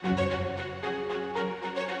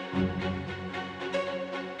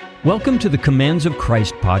Welcome to the Commands of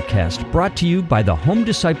Christ podcast, brought to you by the Home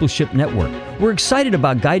Discipleship Network. We're excited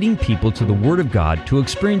about guiding people to the Word of God to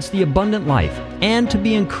experience the abundant life and to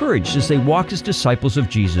be encouraged as they walk as disciples of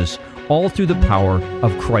Jesus, all through the power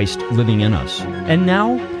of Christ living in us. And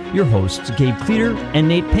now, your hosts, Gabe Cleater and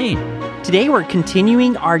Nate Payne. Today we're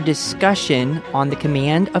continuing our discussion on the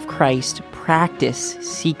command of Christ, practice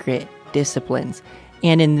secret disciplines.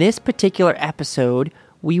 And in this particular episode,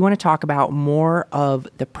 we want to talk about more of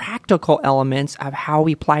the practical elements of how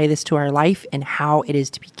we apply this to our life and how it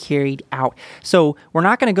is to be carried out. So we're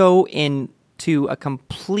not going to go into a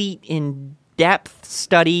complete in-depth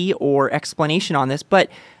study or explanation on this,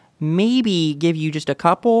 but maybe give you just a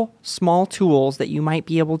couple small tools that you might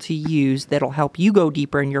be able to use that'll help you go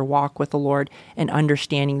deeper in your walk with the Lord and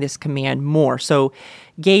understanding this command more. So,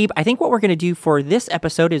 Gabe, I think what we're going to do for this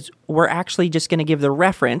episode is we're actually just going to give the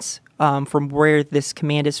reference from where this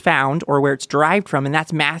command is found or where it's derived from, and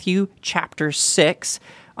that's Matthew chapter 6,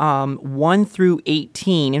 1 through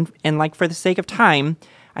 18. And like for the sake of time,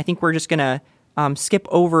 I think we're just going to skip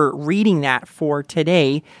over reading that for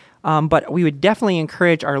today. But we would definitely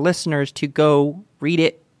encourage our listeners to go read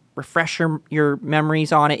it, refresh your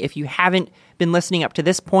memories on it. If you haven't been listening up to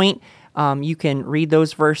this point, you can read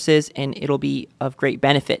those verses and it'll be of great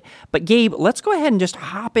benefit. But Gabe, let's go ahead and just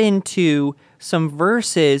hop into some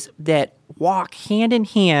verses that walk hand in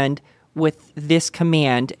hand with this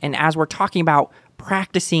command. And as we're talking about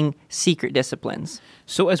practicing secret disciplines.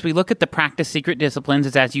 So as we look at the practice secret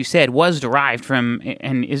disciplines, as you said, was derived from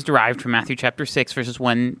and is derived from Matthew chapter 6, verses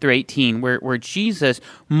 1 through 18, where Jesus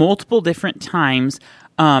multiple different times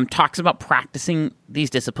talks about practicing these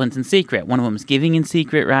disciplines in secret. One of them is giving in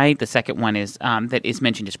secret, right? The second one is that is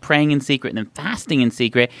mentioned is praying in secret and then fasting in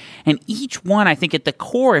secret. And each one, I think at the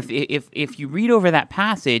core, if you read over that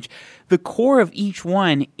passage, the core of each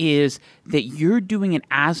one is that you're doing it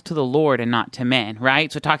as to the Lord and not to men,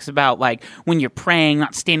 right? So it talks about like when you're praying,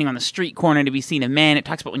 not standing on the street corner to be seen of men. It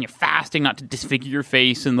talks about when you're fasting, not to disfigure your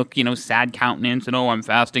face and look, sad countenance and, I'm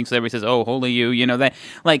fasting. So everybody says, holy you,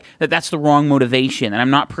 that's the wrong motivation. And I'm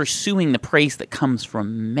not pursuing the praise that comes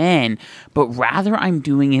from men, but rather I'm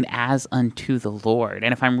doing it as unto the Lord.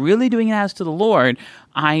 And if I'm really doing it as to the Lord,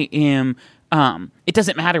 I am... it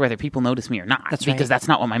doesn't matter whether people notice me or not, because that's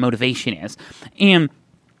not what my motivation is. And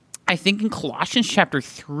I think in Colossians chapter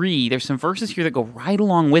 3, there's some verses here that go right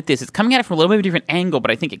along with this. It's coming at it from a little bit of a different angle,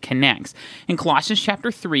 but I think it connects. In Colossians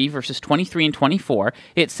chapter 3, verses 23 and 24,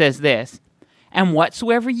 it says this, "And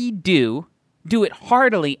whatsoever ye do, do it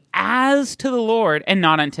heartily as to the Lord and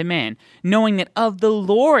not unto men, knowing that of the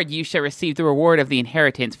Lord you shall receive the reward of the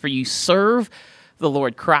inheritance, for you serve the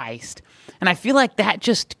Lord Christ." And I feel like that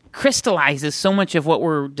just crystallizes so much of what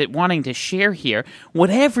we're wanting to share here.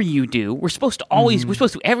 Whatever you do, we're supposed to always, we're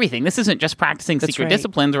supposed to do everything. This isn't just practicing secret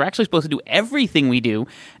disciplines. We're actually supposed to do everything we do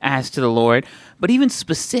as to the Lord. But even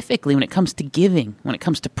specifically when it comes to giving, when it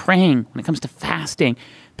comes to praying, when it comes to fasting,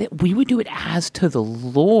 that we would do it as to the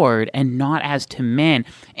Lord and not as to men.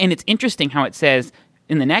 And it's interesting how it says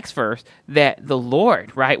in the next verse that the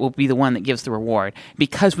Lord, right, will be the one that gives the reward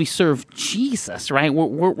because we serve Jesus, right?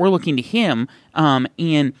 We're looking to Him,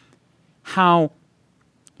 and how,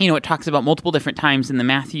 it talks about multiple different times in the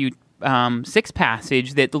Matthew 6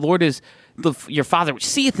 passage that the Lord is your Father which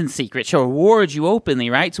seeth in secret shall reward you openly,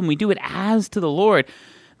 right? So when we do it as to the Lord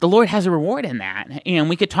has a reward in that. And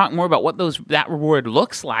we could talk more about what that reward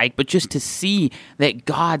looks like, but just to see that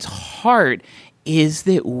God's heart is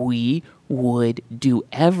that we would do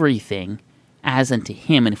everything as unto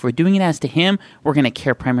Him. And if we're doing it as to Him, we're going to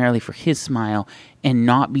care primarily for His smile and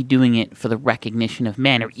not be doing it for the recognition of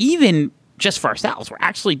men or even just for ourselves. We're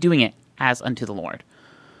actually doing it as unto the Lord.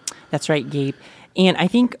 That's right, Gabe. And I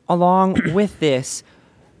think along with this,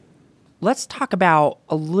 let's talk about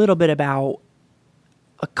a little bit about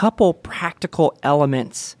a couple practical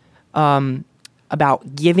elements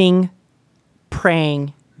about giving,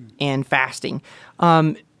 praying, and fasting.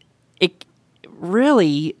 It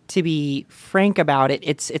really, to be frank about it,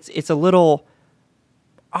 it's a little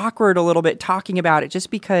awkward a little bit talking about it just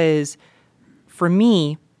because for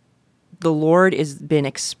me, the Lord has been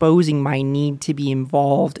exposing my need to be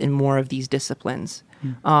involved in more of these disciplines.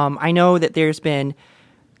 I know that there's been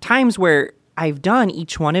times where I've done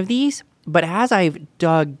each one of these, but as I've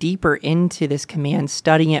dug deeper into this command,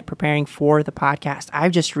 studying it, preparing for the podcast,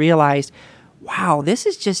 I've just realized, wow, this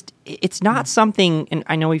is just, it's not something, and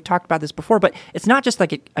I know we've talked about this before, but it's not just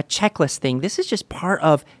like a checklist thing. This is just part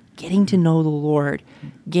of getting to know the Lord,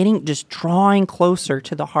 just drawing closer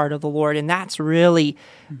to the heart of the Lord. And that's really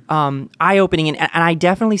eye-opening. And I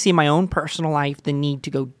definitely see in my own personal life the need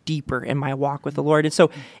to go deeper in my walk with the Lord. And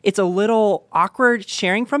so it's a little awkward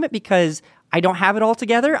sharing from it because I don't have it all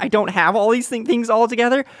together. I don't have all these things all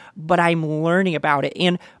together, but I'm learning about it.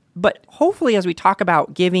 But hopefully as we talk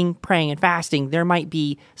about giving, praying, and fasting, there might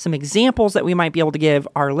be some examples that we might be able to give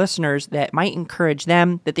our listeners that might encourage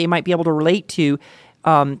them, that they might be able to relate to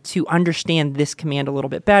understand this command a little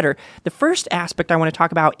bit better. The first aspect I want to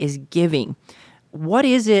talk about is giving. What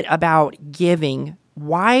is it about giving?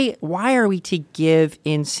 Why are we to give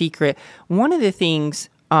in secret? One of the things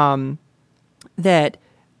that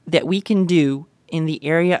we can do in the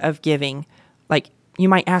area of giving, like you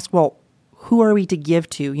might ask, well, who are we to give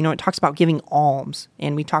to? It talks about giving alms,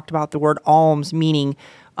 and we talked about the word alms meaning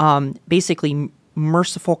basically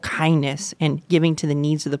merciful kindness and giving to the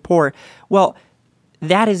needs of the poor. Well,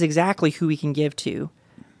 that is exactly who we can give to.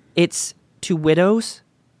 It's to widows,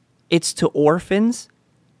 it's to orphans,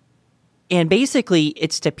 and basically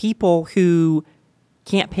it's to people who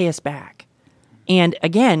can't pay us back. And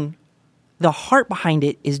again, the heart behind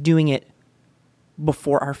it is doing it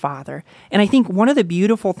before our Father. And I think one of the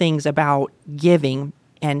beautiful things about giving,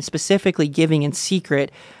 and specifically giving in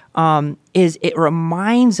secret, is it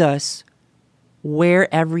reminds us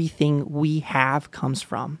where everything we have comes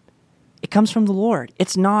from. It comes from the Lord.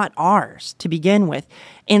 It's not ours to begin with.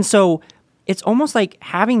 And so it's almost like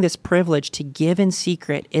having this privilege to give in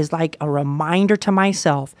secret is like a reminder to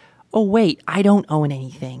myself, oh wait, I don't own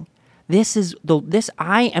anything.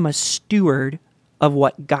 I am a steward of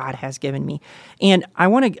what God has given me. And I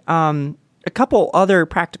want to, a couple other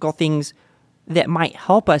practical things that might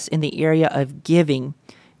help us in the area of giving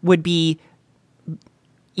would be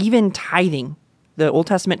even tithing. The Old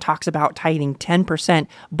Testament talks about tithing 10%,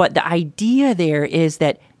 but the idea there is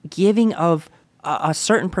that giving of a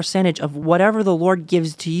certain percentage of whatever the Lord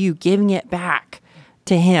gives to you, giving it back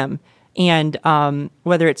to Him. And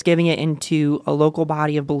whether it's giving it into a local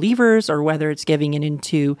body of believers or whether it's giving it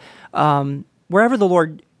into wherever the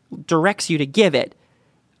Lord directs you to give it,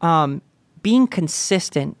 being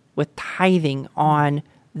consistent with tithing on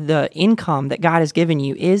the income that God has given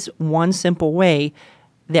you is one simple way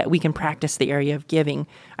that we can practice the area of giving.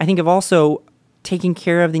 I think of also taking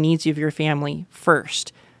care of the needs of your family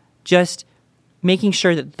first, just making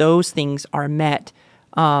sure that those things are met,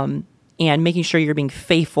 and making sure you're being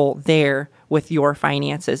faithful there with your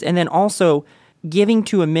finances. And then also giving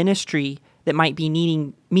to a ministry that might be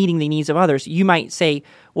meeting the needs of others. You might say,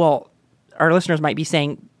 well, our listeners might be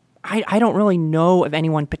saying, I don't really know of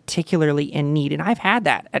anyone particularly in need. And I've had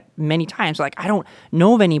that at many times. Like, I don't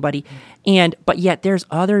know of anybody. But yet there's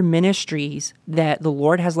other ministries that the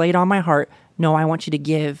Lord has laid on my heart. No, I want you to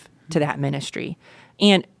give to that ministry.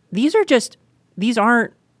 And these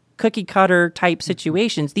aren't cookie cutter type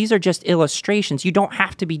situations. These are just illustrations. You don't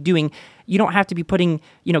have to be putting,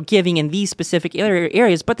 giving in these specific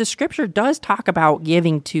areas, but the scripture does talk about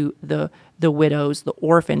giving to the widows, the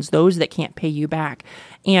orphans, those that can't pay you back.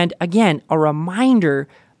 And again, a reminder,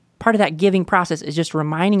 part of that giving process is just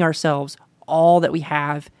reminding ourselves all that we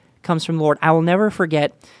have comes from the Lord. I will never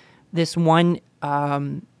forget this one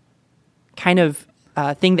kind of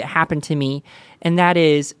thing that happened to me, and that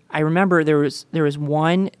is, I remember there was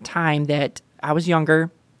one time that I was younger,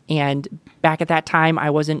 and back at that time I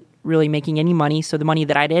wasn't really making any money, so the money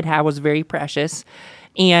that I did have was very precious.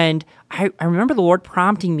 And I remember the Lord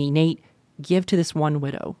prompting me, Nate, give to this one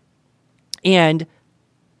widow. And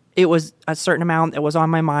it was a certain amount that was on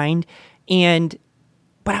my mind,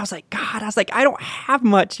 but I was like, God, I don't have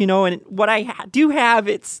much, and what I do have,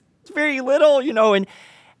 it's very little,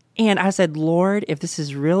 and I said, Lord, if this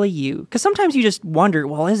is really you, because sometimes you just wonder,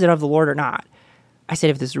 well, is it of the Lord or not? I said,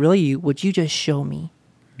 if this is really you, would you just show me?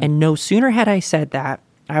 And no sooner had I said that,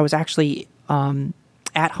 I was actually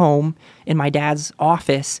at home in my dad's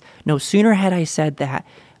office. No sooner had I said that,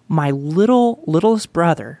 my littlest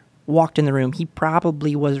brother walked in the room. He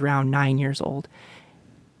probably was around 9 years old.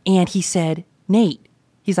 And he said, Nate,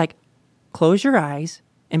 he's like, close your eyes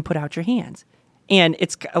and put out your hands. And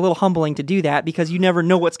it's a little humbling to do that because you never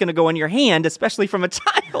know what's going to go in your hand, especially from a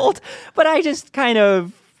child. But I just kind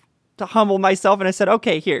of to humble myself and I said,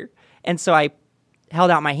 okay, here. And so I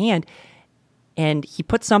held out my hand and he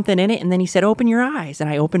put something in it and then he said, open your eyes. And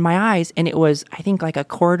I opened my eyes and it was, I think, like a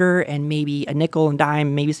quarter and maybe a nickel and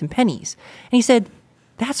dime, maybe some pennies. And he said,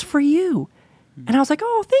 that's for you. And I was like,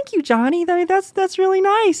 oh, thank you, Johnny. That's really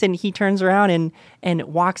nice. And he turns around and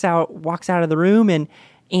walks out of the room and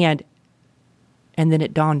then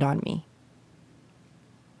it dawned on me.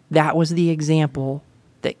 That was the example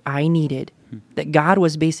that I needed that God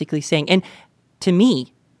was basically saying, and to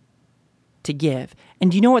me, to give.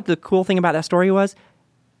 And do you know what the cool thing about that story was?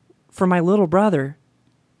 For my little brother,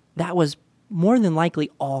 that was more than likely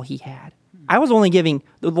all he had. I was only giving,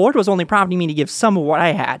 the Lord was only prompting me to give some of what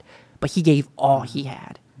I had, but he gave all he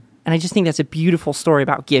had. And I just think that's a beautiful story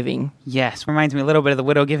about giving. Yes, reminds me a little bit of the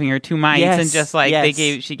widow giving her 2 mites, Yes, and just like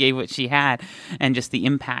yes. she gave what she had, and just the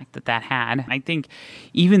impact that had. I think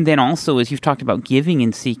even then also, as you've talked about giving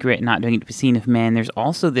in secret and not doing it to be seen of men, there's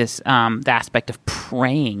also this the aspect of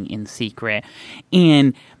praying in secret,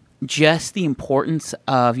 and just the importance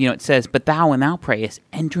of, it says, but thou, when thou prayest,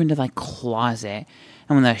 enter into thy closet,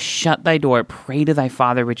 and when thou shut thy door, pray to thy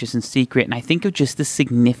Father which is in secret. And I think of just the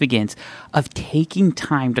significance of taking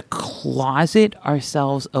time to closet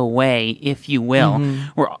ourselves away, if you will.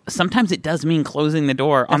 Where sometimes it does mean closing the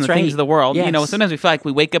door on the things of the world. Yes. Sometimes we feel like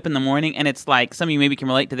we wake up in the morning and it's like, some of you maybe can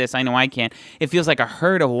relate to this, I know I can. It feels like a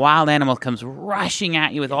herd of wild animals comes rushing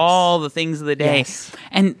at you with all the things of the day. Yes.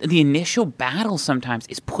 And the initial battle sometimes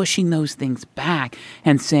is pushing those things back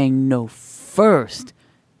and saying, no, first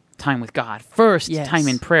time with God, first time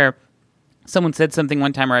in prayer. Someone said something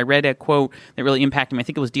one time, or I read a quote that really impacted me. I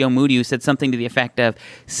think it was D.L. Moody who said something to the effect of,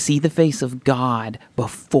 see the face of God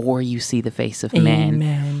before you see the face of man.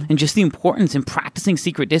 And just the importance in practicing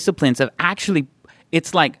secret disciplines of actually,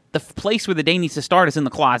 it's like the place where the day needs to start is in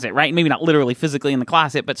the closet, right? Maybe not literally physically in the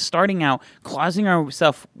closet, but starting out, closeting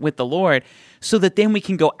ourselves with the Lord, so that then we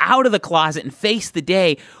can go out of the closet and face the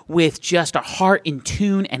day with just our heart in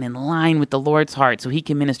tune and in line with the Lord's heart, so he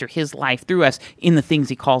can minister his life through us in the things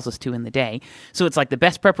he calls us to in the day. So it's like the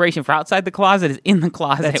best preparation for outside the closet is in the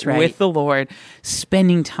closet with the Lord,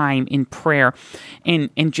 spending time in prayer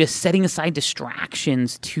and just setting aside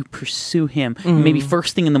distractions to pursue him. Maybe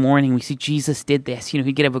first thing in the morning, we see Jesus did this.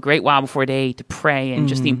 He'd get up a great while before day to pray, and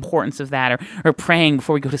just the importance of that, or praying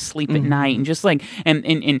before we go to sleep at night, and just like, and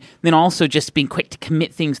then also just being quick to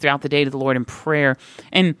commit things throughout the day to the Lord in prayer.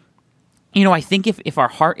 And I think if our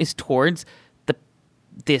heart is towards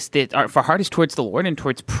if our heart is towards the Lord and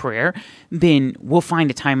towards prayer, then we'll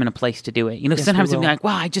find a time and a place to do it. Sometimes we'll be like,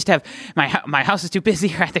 well, I just have my house is too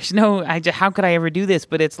busy, or there's no, how could I ever do this?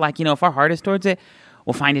 But it's like, if our heart is towards it,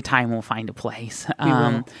 we'll find a time, we'll find a place.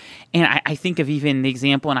 And I think of even the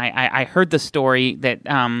example, and I heard the story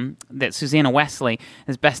that Susanna Wesley,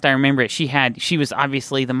 as best I remember it, she was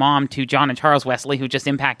obviously the mom to John and Charles Wesley, who just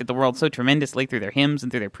impacted the world so tremendously through their hymns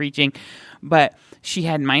and through their preaching. But she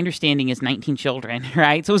had, my understanding is, 19 children,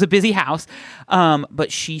 right? So it was a busy house.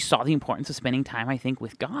 But she saw the importance of spending time, I think,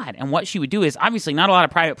 with God. And what she would do is, obviously not a lot of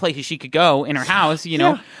private places she could go in her house,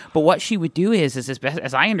 but what she would do is as best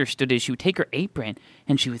as I understood it, she would take her apron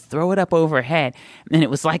and she would throw it up over her head. And that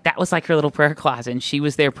was like her little prayer closet. And she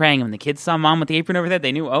was there praying. And when the kids saw mom with the apron over there,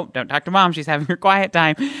 they knew, oh, don't talk to mom. She's having her quiet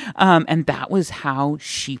time. And that was how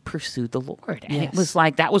she pursued the Lord. And it was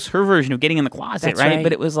like, that was her version of getting in the closet, right?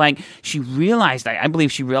 But it was like, she realized, I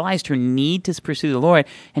believe she realized her need to pursue the Lord,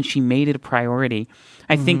 and she made it a priority.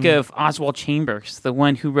 I think of Oswald Chambers, the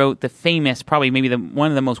one who wrote the famous, probably maybe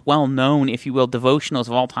one of the most well-known, if you will, devotionals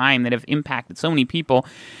of all time that have impacted so many people,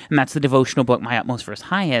 and that's the devotional book, My Utmost for His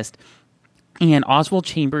Highest. And Oswald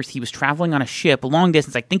Chambers, he was traveling on a ship, a long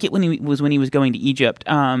distance. I think when he was going to Egypt,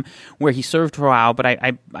 where he served for a while. But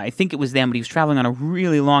I think it was then. But he was traveling on a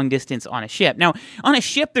really long distance on a ship. Now, on a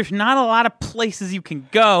ship, there's not a lot of places you can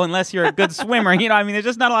go unless you're a good swimmer. There's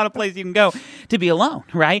just not a lot of places you can go to be alone,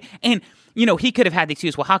 right? And he could have had the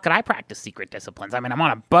excuse, well, how could I practice secret disciplines? I'm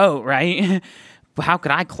on a boat, right? But how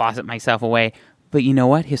could I closet myself away? But you know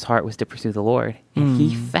what? His heart was to pursue the Lord, and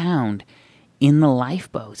he found in the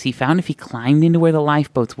lifeboats. He found if he climbed into where the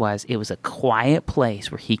lifeboats was, it was a quiet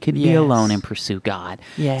place where he could be alone and pursue God.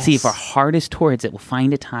 Yes. See, if our heart is towards it, we'll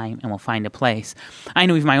find a time and we'll find a place. I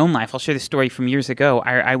know even my own life. I'll share this story from years ago.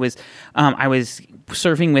 I was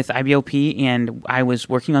serving with IBOP, and I was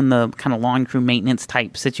working on the kind of lawn crew maintenance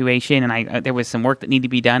type situation, and there was some work that needed to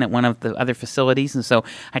be done at one of the other facilities, and so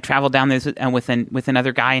I traveled down there with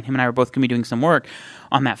another guy, and him and I were both going to be doing some work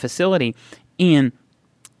on that facility, and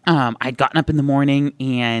I'd gotten up in the morning,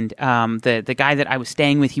 and the guy that I was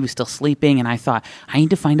staying with, he was still sleeping, and I thought, I need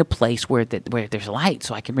to find a place where there's light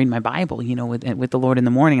so I can read my Bible, with the Lord in the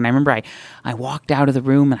morning. And I remember I walked out of the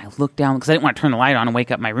room, and I looked down, because I didn't want to turn the light on and wake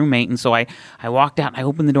up my roommate, and so I walked out, and I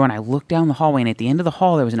opened the door, and I looked down the hallway, and at the end of the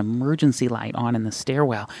hall, there was an emergency light on in the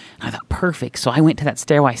stairwell, and I thought, perfect. So I went to that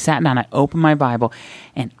stairwell, I sat down, I opened my Bible,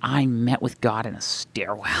 and I met with God in a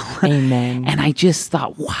stairwell. Amen. And I just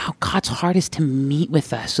thought, wow, God's heart is to meet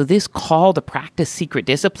with us fast. So this call to practice secret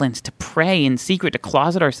disciplines, to pray in secret, to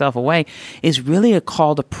closet ourselves away, is really a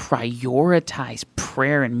call to prioritize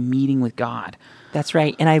prayer and meeting with God. That's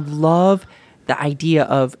right. And I love the idea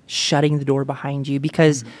of shutting the door behind you,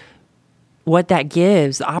 because what that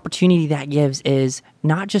gives, the opportunity that gives, is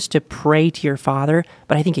not just to pray to your Father,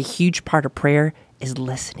 but I think a huge part of prayer is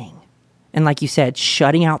listening. And like you said,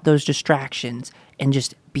 shutting out those distractions and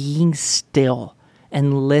just being still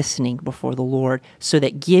and listening before the Lord, so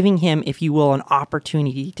that giving him, if you will, an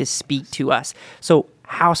opportunity to speak to us. So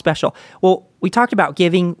how special. Well, we talked about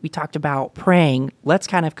giving, we talked about praying. Let's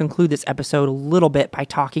kind of conclude this episode a little bit by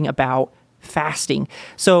talking about fasting.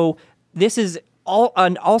 So this is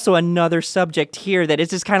also another subject here that is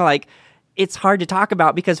just kind of like, it's hard to talk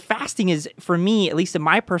about, because fasting is, for me, at least in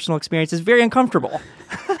my personal experience, is very uncomfortable.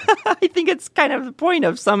 I think it's kind of the point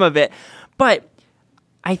of some of it. But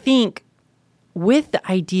I think with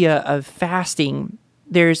the idea of fasting,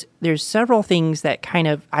 there's several things that kind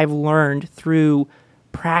of I've learned through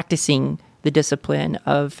practicing the discipline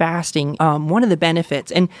of fasting. One of the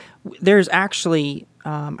benefits, and there's actually,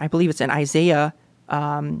 I believe it's in Isaiah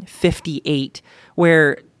 58,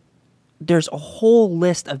 where there's a whole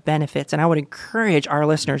list of benefits, and I would encourage our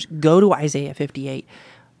listeners, go to Isaiah 58.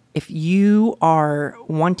 If you are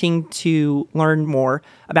wanting to learn more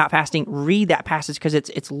about fasting, read that passage, because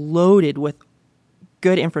it's loaded with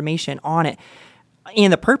good information on it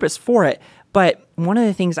and the purpose for it. But one of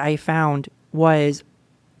the things I found was,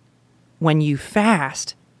 when you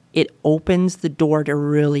fast, it opens the door to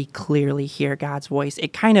really clearly hear God's voice.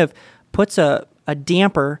 It kind of puts a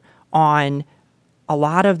damper on a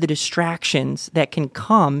lot of the distractions that can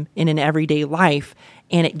come in an everyday life,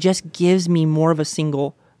 and it just gives me more of a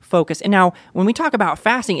single focus. And now, when we talk about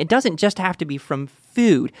fasting, it doesn't just have to be from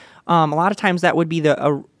food. A lot of times that would be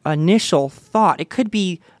the initial thought. It could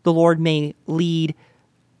be the Lord may lead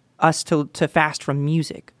us to fast from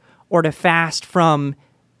music, or to fast from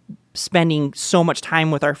spending so much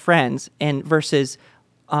time with our friends and versus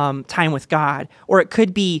time with God. Or it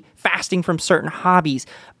could be fasting from certain hobbies.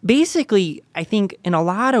 Basically, I think in a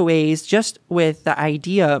lot of ways, just with the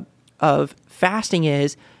idea of fasting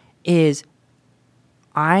is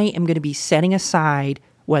I am going to be setting aside,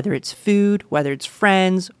 whether it's food, whether it's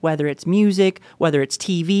friends, whether it's music, whether it's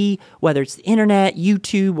TV, whether it's the internet,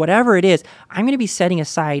 YouTube, whatever it is, I'm going to be setting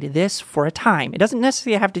aside this for a time. It doesn't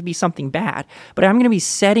necessarily have to be something bad, but I'm going to be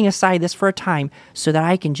setting aside this for a time so that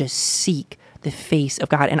I can just seek the face of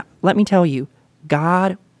God. And let me tell you,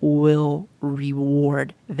 God will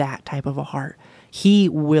reward that type of a heart. He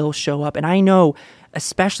will show up. And I know,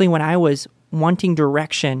 especially when I was wanting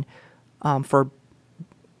direction for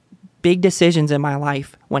big decisions in my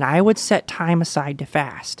life, when I would set time aside to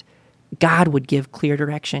fast, God would give clear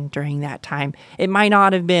direction during that time. It might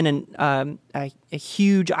not have been a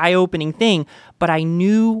huge eye-opening thing, but I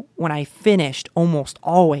knew when I finished almost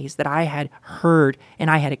always that I had heard and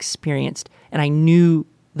I had experienced, and I knew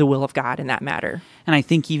the will of God in that matter. And I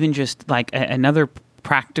think even just like another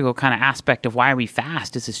practical kind of aspect of why we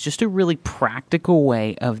fast is it's just a really practical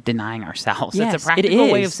way of denying ourselves. Yes, it's a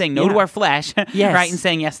practical way of saying no to our flesh, yes. right, and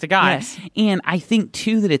saying yes to God. Yes. And I think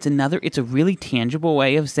too that it's a really tangible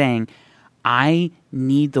way of saying, I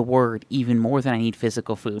need the word even more than I need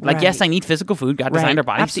physical food. Like, yes, I need physical food. God designed our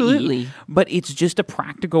bodies to eat. But it's just a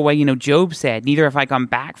practical way. You know, Job said, neither have I gone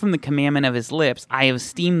back from the commandment of his lips. I have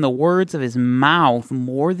esteemed the words of his mouth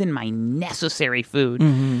more than my necessary food.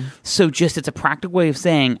 Mm-hmm. So just, it's a practical way of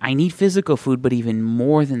saying, I need physical food, but even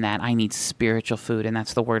more than that, I need spiritual food. And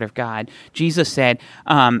that's the word of God. Jesus said,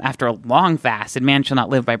 after a long fast, and man shall not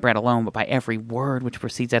live by bread alone, but by every word which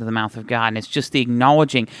proceeds out of the mouth of God. And it's just the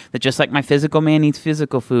acknowledging that just like my physical man needs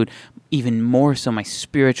physical food, even more so my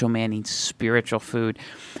spiritual man needs spiritual food.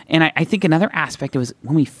 And I think another aspect of it is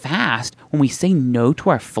when we fast, when we say no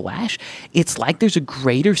to our flesh, it's like there's a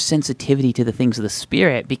greater sensitivity to the things of the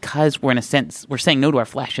Spirit, because we're in a sense, we're saying no to our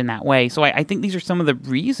flesh in that way. So I think these are some of the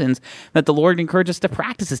reasons that the Lord encourages us to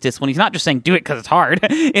practice this discipline. He's not just saying do it because it's hard.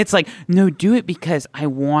 It's like, no, do it because I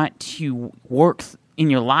want to work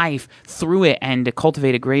in your life through it and to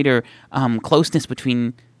cultivate a greater closeness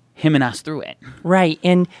between Him and us through it. Right.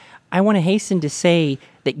 And I want to hasten to say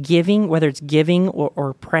that giving, whether it's giving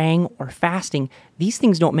or praying or fasting, these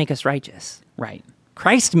things don't make us righteous. Right.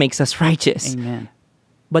 Christ makes us righteous. Amen.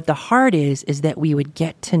 But the heart is that we would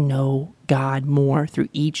get to know God more through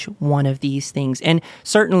each one of these things. And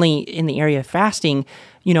certainly in the area of fasting,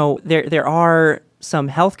 you know, there are some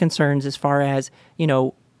health concerns as far as, you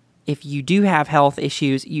know, if you do have health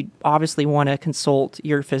issues, you obviously want to consult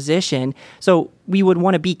your physician. So we would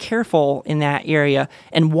want to be careful in that area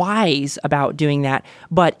and wise about doing that.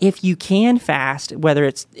 But if you can fast, whether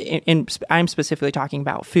it's, I'm specifically talking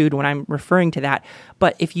about food when I'm referring to that,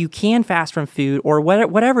 but if you can fast from food or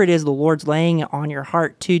whatever it is the Lord's laying on your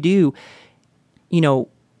heart to do,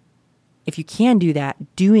 if you can do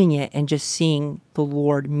that, doing it and just seeing the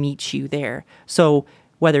Lord meet you there. So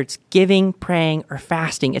whether it's giving, praying, or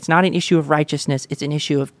fasting, it's not an issue of righteousness. It's an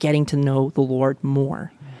issue of getting to know the Lord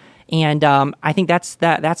more. And I think that's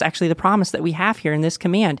actually the promise that we have here in this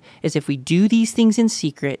command, is if we do these things in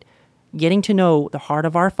secret, getting to know the heart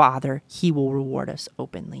of our Father, He will reward us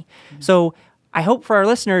openly. Mm-hmm. So I hope for our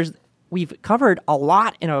listeners, we've covered a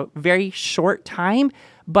lot in a very short time,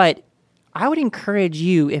 but I would encourage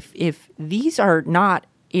you, if these are not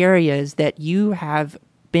areas that you have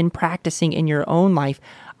been practicing in your own life,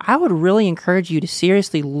 I would really encourage you to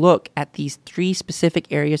seriously look at these 3 specific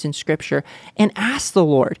areas in Scripture and ask the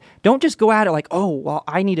Lord. Don't just go at it like, oh, well,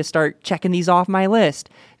 I need to start checking these off my list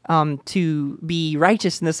to be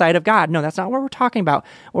righteous in the sight of God. No, that's not what we're talking about.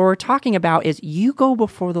 What we're talking about is you go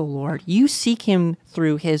before the Lord, you seek Him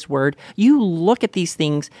through His Word, you look at these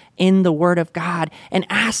things in the Word of God and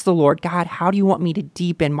ask the Lord, God, how do you want me to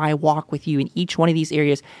deepen my walk with you in each one of these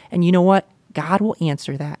areas? And you know what? God will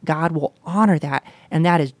answer that. God will honor that. And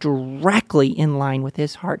that is directly in line with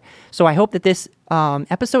His heart. So I hope that this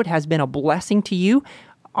episode has been a blessing to you.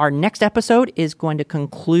 Our next episode is going to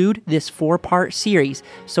conclude this 4-part series.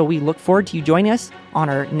 So we look forward to you joining us on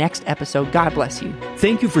our next episode. God bless you.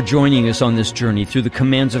 Thank you for joining us on this journey through the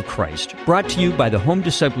commands of Christ, brought to you by the Home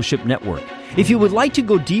Discipleship Network. If you would like to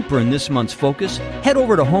go deeper in this month's focus, head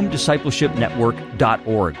over to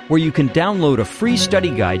homediscipleshipnetwork.org, where you can download a free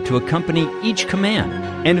study guide to accompany each command.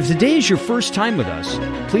 And if today is your first time with us,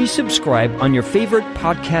 please subscribe on your favorite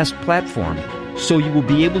podcast platform, so you will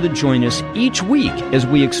be able to join us each week as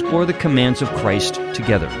we explore the commands of Christ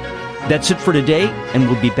together. That's it for today, and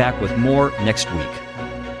we'll be back with more next week.